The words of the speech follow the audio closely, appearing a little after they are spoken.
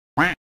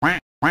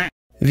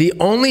The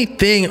only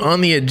thing on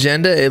the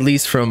agenda, at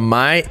least from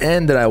my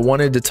end, that I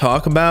wanted to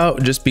talk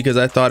about, just because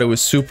I thought it was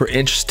super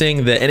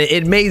interesting, that and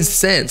it made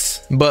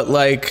sense, but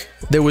like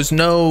there was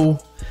no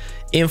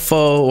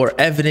info or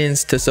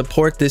evidence to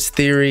support this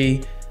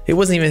theory. It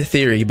wasn't even a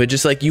theory, but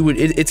just like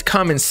it's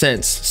common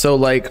sense. So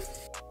like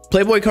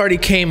Playboi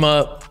Carti came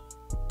up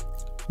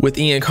with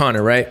Ian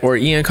Connor, right? Or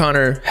Ian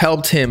Connor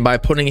helped him by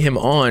putting him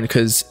on,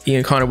 because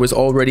Ian Connor was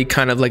already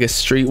kind of like a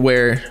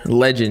streetwear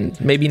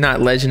legend. Maybe not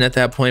legend at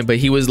that point, but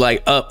he was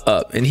like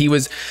up. And he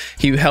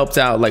helped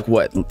out like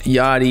what,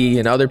 Yachty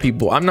and other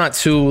people. I'm not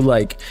too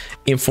like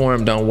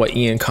informed on what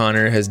Ian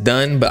Connor has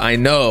done, but I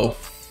know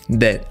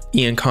that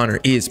Ian Connor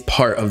is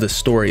part of the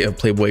story of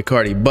Playboi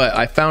Carti. But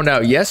I found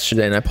out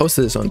yesterday, and I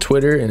posted this on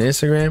Twitter and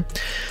Instagram,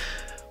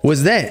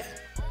 was that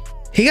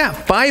he got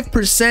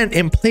 5%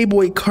 in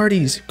Playboi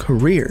Carti's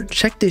career.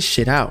 Check this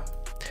shit out.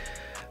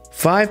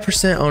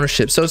 5%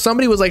 ownership. So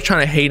somebody was like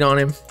trying to hate on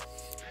him.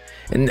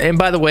 And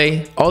by the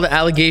way, all the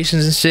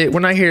allegations and shit, we're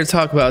not here to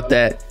talk about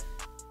that.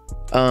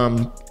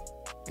 I'm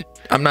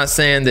not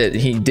saying that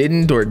he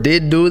didn't or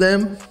did do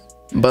them,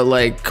 but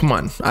like, come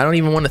on. I don't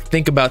even want to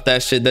think about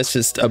that shit. That's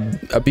just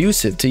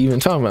abusive to even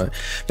talk about.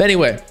 But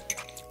anyway,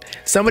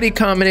 somebody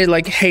commented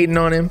like hating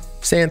on him,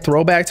 saying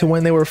throwback to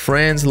when they were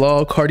friends.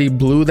 Lol, Carti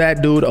blew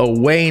that dude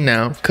away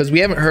now, because we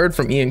haven't heard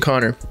from Ian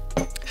Connor.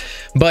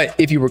 But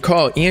if you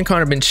recall, Ian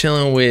Connor been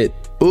chilling with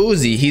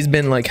Uzi. He's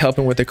been like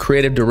helping with the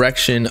creative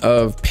direction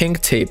of Pink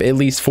Tape, at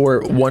least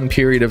for one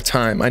period of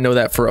time. I know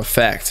that for a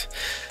fact.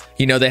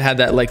 You know, they had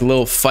that like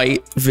little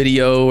fight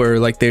video, or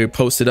like they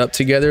posted up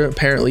together.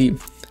 Apparently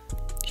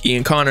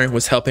Ian Connor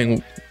was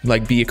helping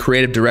like be a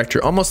creative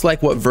director, almost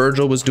like what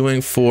Virgil was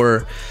doing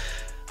for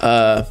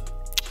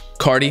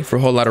Carti for a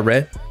Whole Lotta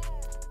Red.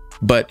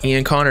 But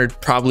Ian Connor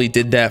probably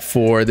did that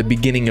for the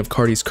beginning of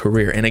Carti's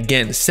career. And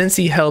again, since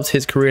he helped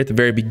his career at the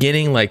very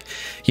beginning, like,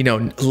 you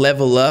know,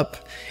 level up,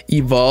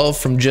 evolve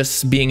from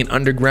just being an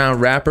underground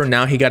rapper,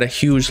 now he got a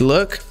huge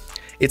look.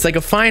 It's like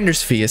a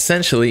finder's fee,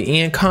 essentially.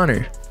 Ian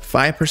Connor,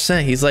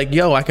 5%. He's like,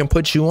 yo, I can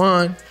put you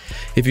on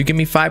if you give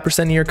me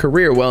 5% of your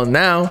career. Well,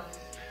 now,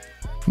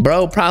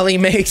 bro probably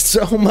makes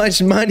so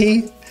much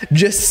money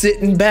just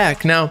sitting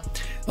back. Now,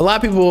 a lot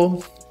of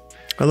people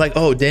are like,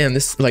 oh damn,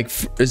 this like,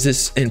 is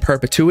this in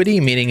perpetuity,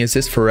 meaning is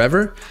this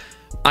forever?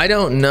 I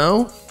don't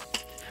know.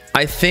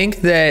 I think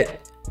that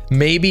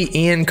maybe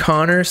Ian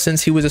Connor,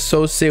 since he was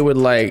associated with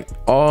like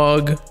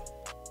Og,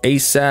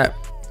 ASAP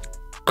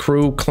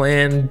crew,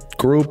 clan,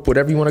 group,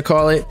 whatever you want to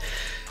call it,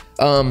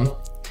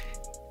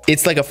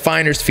 it's like a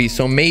finder's fee.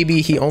 So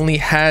maybe he only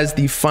has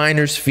the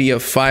finder's fee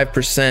of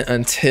 5%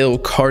 until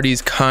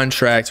Carti's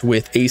contract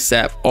with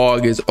ASAP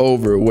Og is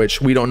over,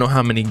 which we don't know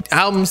how many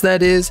albums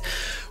that is.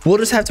 We'll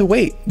just have to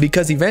wait,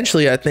 because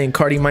eventually I think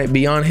Carti might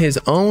be on his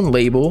own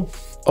label,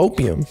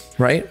 Opium,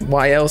 right?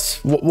 Why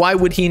else? Why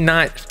would he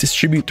not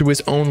distribute through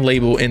his own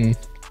label and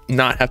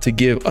not have to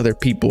give other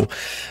people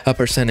a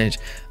percentage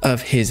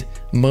of his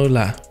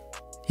moolah?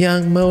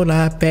 Young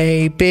moolah,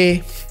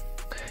 baby.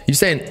 You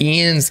saying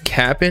Ian's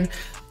capping?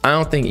 I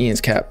don't think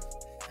Ian's cap.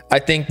 I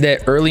think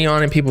that early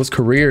on in people's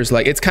careers,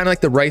 like it's kind of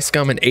like the Rice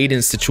Gum and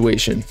Aiden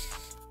situation.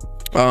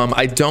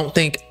 I don't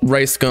think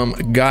Rice Gum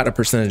got a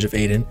percentage of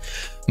Aiden,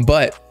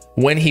 but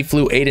when he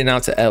flew Aiden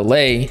out to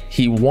LA,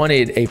 he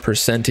wanted a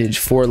percentage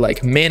for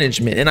like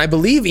management. And I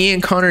believe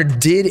Ian Connor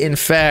did in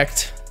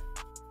fact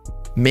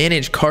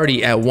manage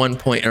Carti at one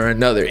point or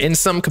another in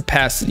some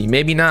capacity.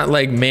 Maybe not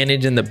like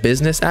manage in the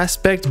business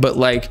aspect, but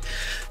like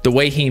the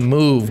way he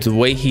moved, the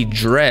way he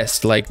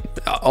dressed, like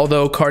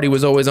although Carti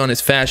was always on his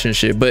fashion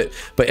shit, but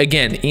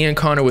again, Ian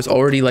Connor was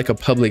already like a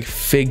public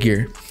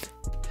figure.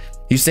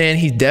 You saying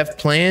he's def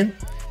playing?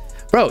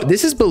 Bro,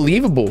 this is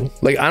believable.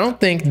 Like I don't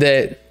think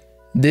that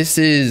this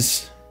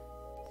is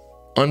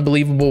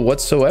unbelievable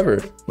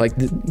whatsoever. Like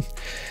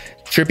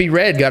Trippie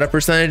Redd got a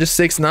percentage of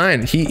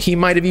 6ix9ine. He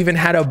might have even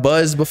had a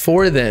buzz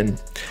before then.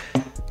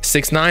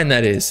 6ix9ine,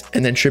 that is.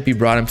 And then Trippie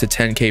brought him to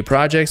 10K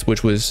Projects,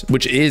 which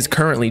is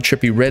currently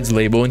Trippie Redd's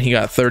label, and he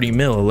got 30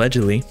 mil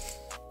allegedly.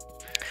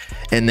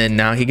 And then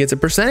now he gets a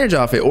percentage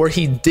off it, or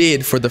he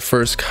did for the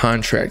first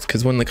contract,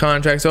 because when the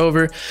contract's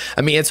over,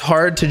 I mean, it's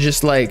hard to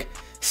just like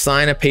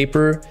sign a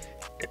paper.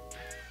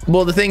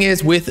 Well, the thing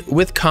is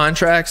with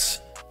contracts,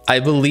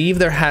 I believe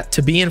there had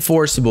to be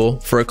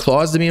enforceable. For a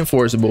clause to be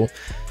enforceable,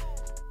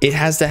 it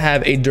has to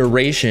have a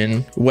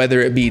duration,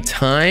 whether it be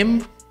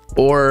time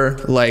or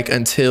like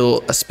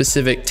until a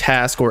specific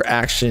task or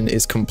action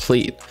is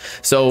complete.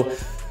 So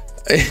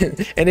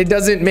and it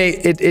doesn't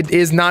make it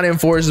is not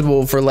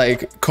enforceable for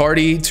like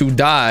Carti to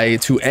die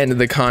to end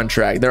the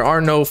contract. There are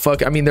no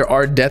I mean, there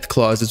are death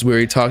clauses where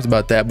he talked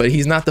about that, but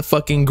he's not the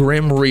fucking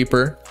Grim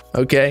Reaper.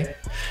 Okay,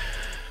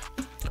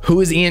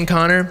 who is Ian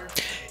Connor?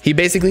 He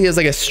basically is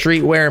like a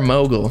streetwear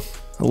mogul,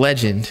 a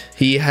legend.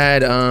 He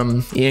had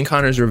Ian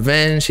Connor's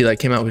Revenge. He like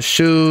came out with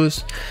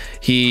shoes.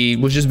 He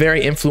was just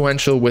very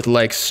influential with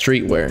like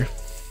streetwear.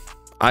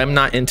 I'm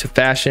not into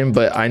fashion,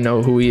 but I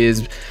know who he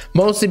is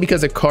mostly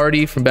because of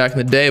Carti from back in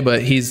the day,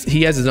 but he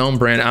has his own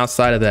brand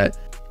outside of that.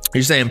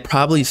 You're saying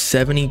probably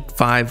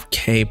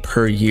 75K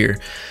per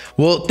year.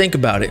 Well, think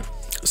about it.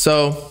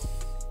 So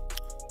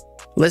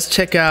let's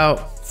check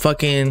out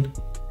fucking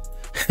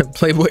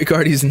Playboi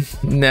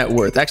Carti's net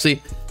worth.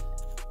 Actually,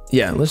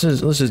 yeah, let's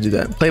just do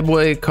that.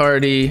 Playboi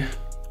Carti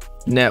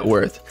net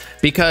worth,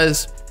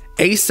 because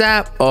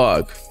ASAP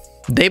Og,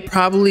 they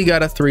probably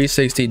got a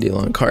 360 deal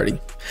on Carti.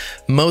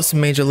 Most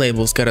major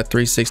labels got a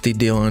 360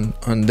 deal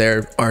on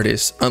their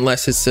artists,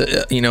 unless it's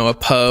a, you know, a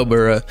pub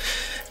or a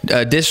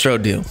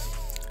distro deal.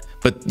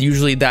 But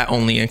usually that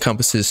only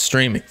encompasses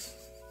streaming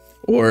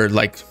or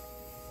like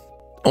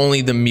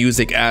only the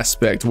music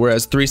aspect.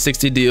 Whereas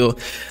 360 deal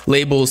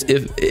labels,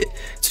 if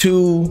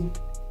to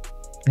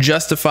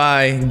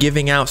justify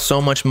giving out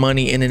so much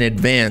money in an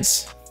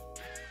advance,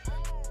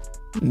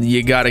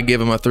 you got to give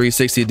them a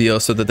 360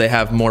 deal so that they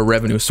have more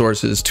revenue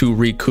sources to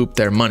recoup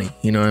their money.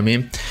 You know what I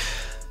mean?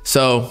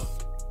 So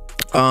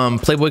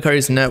Playboi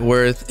Carti's net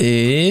worth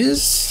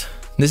is,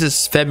 this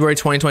is February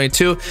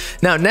 2022.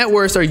 Now, net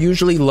worths are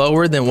usually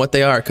lower than what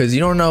they are because you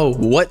don't know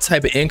what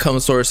type of income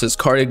sources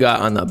Carti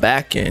got on the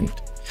back end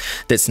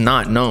that's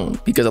not known,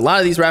 because a lot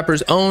of these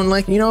rappers own,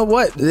 like, you know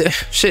what,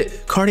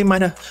 shit, Carti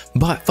might have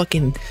bought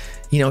fucking,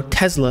 you know,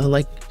 Tesla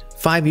like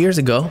 5 years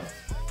ago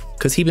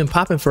because he been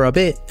popping for a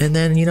bit, and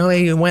then, you know,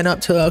 he went up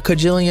to $1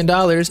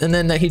 kajillion, and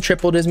then he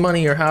tripled his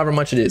money or however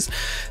much it is.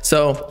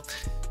 So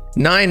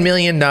 $9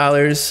 million,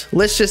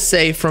 let's just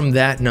say from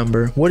that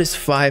number, what is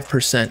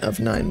 5% of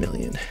 9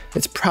 million?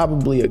 It's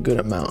probably a good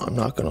amount, I'm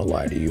not gonna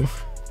lie to you.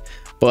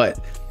 But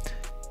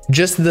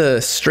just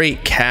the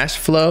straight cash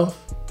flow,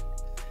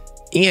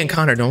 Ian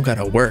Connor don't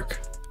gotta work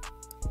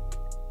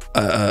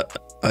a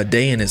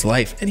day in his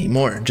life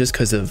anymore, just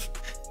because of,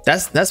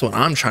 that's what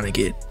I'm trying to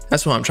get.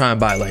 That's what I'm trying to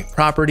buy, like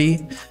property,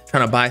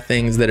 trying to buy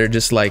things that are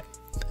just like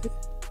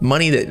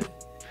money that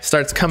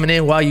starts coming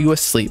in while you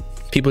asleep.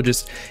 People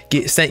just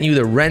get sent you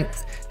the rent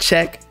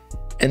check,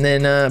 and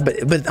then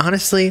but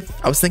honestly,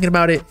 I was thinking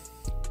about it.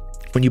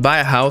 When you buy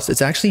a house,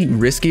 it's actually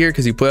riskier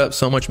because you put up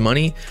so much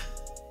money,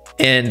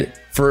 and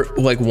for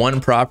like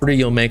one property,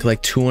 you'll make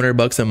like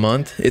 $200 a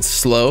month. It's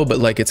slow, but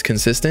like it's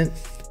consistent.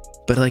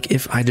 But like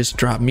if I just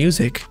drop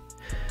music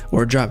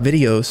or drop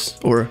videos,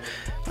 or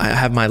I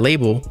have my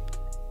label,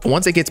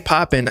 once it gets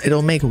popping,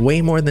 it'll make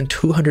way more than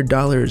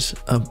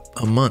 $200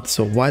 a month.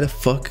 So why the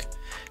fuck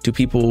do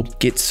people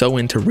get so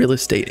into real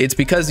estate? It's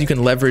because you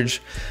can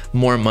leverage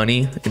more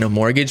money in a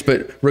mortgage.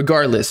 But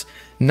regardless,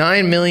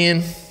 9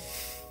 million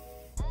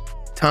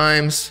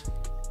times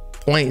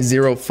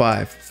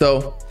 0.05.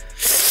 So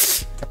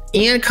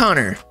Ian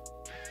Connor,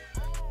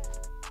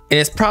 and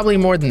it's probably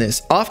more than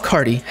this, off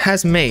Carti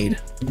has made,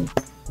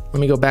 let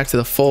me go back to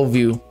the full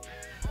view,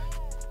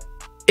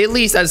 at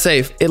least, I'd say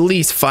at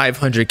least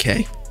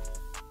 500K.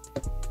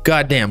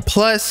 Goddamn.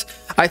 Plus,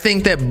 I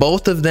think that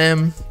both of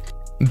them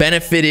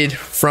benefited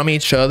from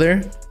each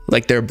other,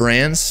 like their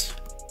brands,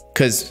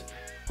 because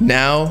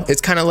now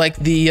it's kind of like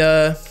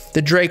the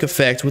Drake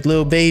effect with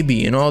Lil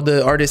Baby and all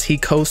the artists he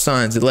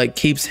co-signs. It like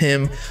keeps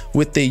him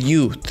with the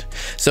youth.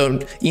 So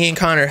Ian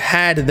Connor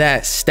had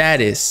that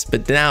status,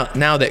 but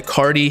now that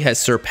Carti has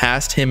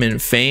surpassed him in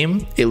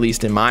fame, at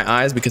least in my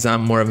eyes, because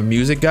I'm more of a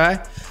music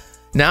guy,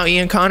 now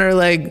Ian Connor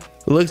like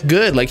looks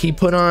good. Like he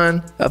put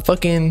on a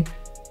fucking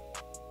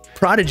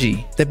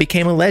prodigy that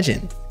became a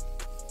legend,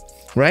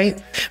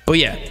 right? But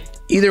yeah,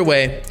 either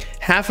way,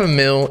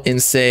 $500,000 in,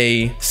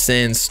 say,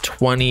 since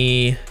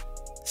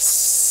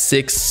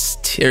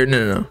 2016, or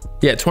no,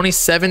 yeah,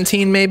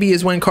 2017 maybe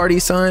is when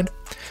Carti signed,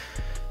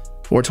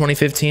 or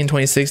 2015,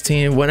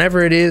 2016,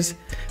 whenever it is.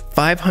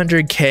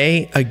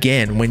 500K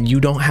again, when you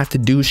don't have to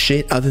do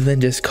shit other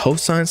than just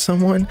co-sign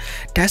someone,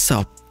 that's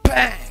a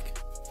bag.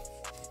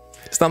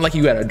 It's not like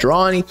you gotta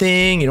draw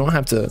anything. You don't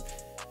have to.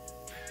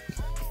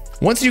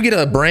 Once you get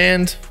a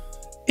brand,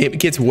 it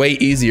gets way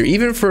easier.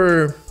 Even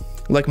for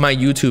like my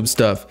YouTube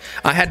stuff,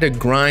 I had to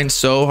grind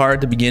so hard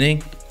at the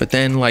beginning, but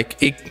then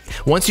like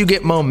once you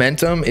get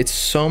momentum, it's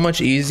so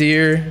much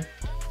easier.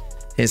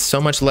 It's so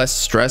much less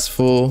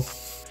stressful.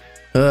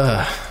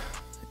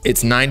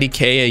 It's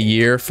 90K a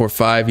year for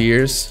 5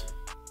 years,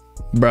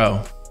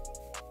 bro.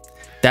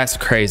 That's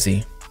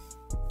crazy.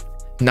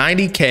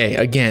 90K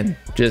again,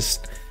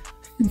 just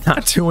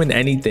not doing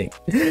anything.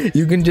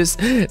 You can just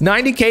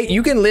 90K,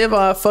 you can live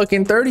off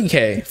fucking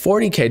 30K,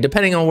 40K,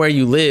 depending on where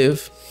you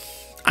live.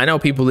 I know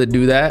people that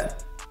do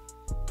that.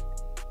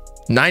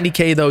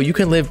 90K though, you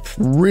can live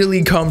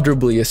really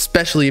comfortably,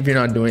 especially if you're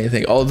not doing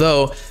anything.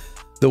 Although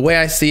the way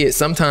I see it,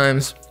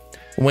 sometimes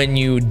when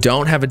you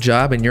don't have a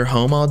job and you're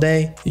home all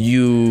day,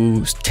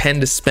 you tend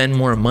to spend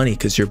more money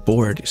because you're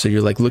bored. So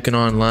you're like looking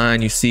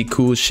online, you see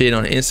cool shit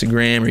on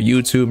Instagram or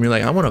YouTube, and you're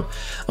like, I want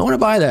to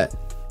buy that.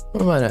 I want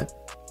to buy that.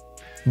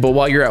 But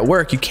while you're at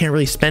work, you can't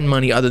really spend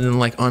money other than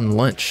like on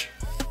lunch.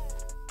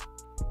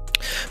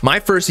 My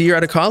first year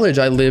out of college,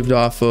 I lived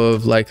off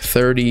of like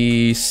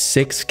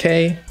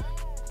 36K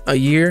a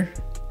year,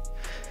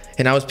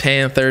 and I was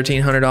paying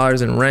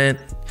 $1,300 in rent.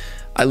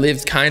 I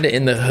lived kind of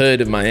in the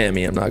hood of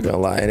Miami, I'm not gonna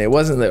lie, and it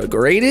wasn't the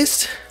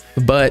greatest,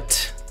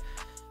 but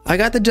I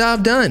got the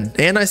job done.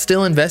 And I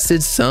still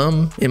invested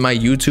some in my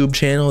YouTube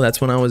channel. That's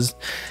when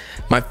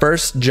my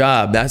first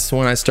job. That's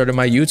when I started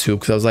my YouTube,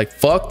 because I was like,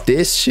 fuck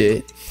this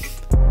shit.